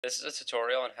This is a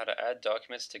tutorial on how to add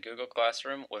documents to Google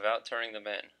Classroom without turning them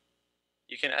in.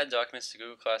 You can add documents to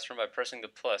Google Classroom by pressing the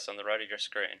plus on the right of your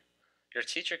screen. Your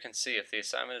teacher can see if the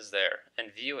assignment is there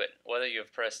and view it whether you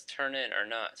have pressed turn in or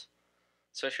not.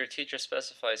 So if your teacher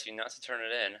specifies you not to turn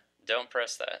it in, don't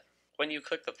press that. When you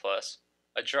click the plus,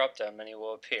 a drop-down menu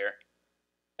will appear.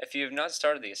 If you have not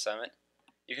started the assignment,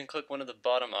 you can click one of the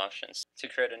bottom options to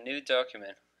create a new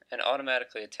document and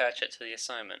automatically attach it to the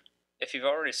assignment. If you've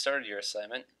already started your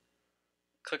assignment,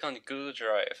 click on Google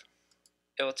Drive.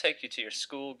 It will take you to your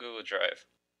school Google Drive.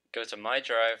 Go to My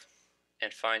Drive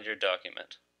and find your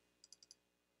document.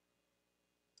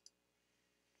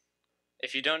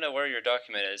 If you don't know where your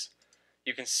document is,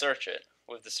 you can search it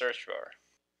with the search bar.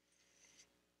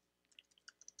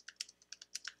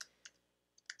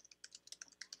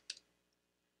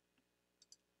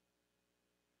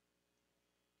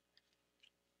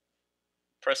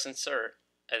 Press Insert,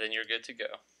 and then you're good to go.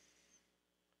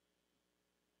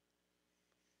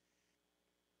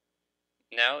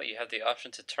 Now you have the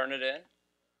option to turn it in,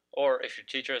 or if your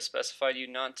teacher has specified you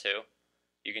not to,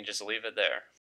 you can just leave it there.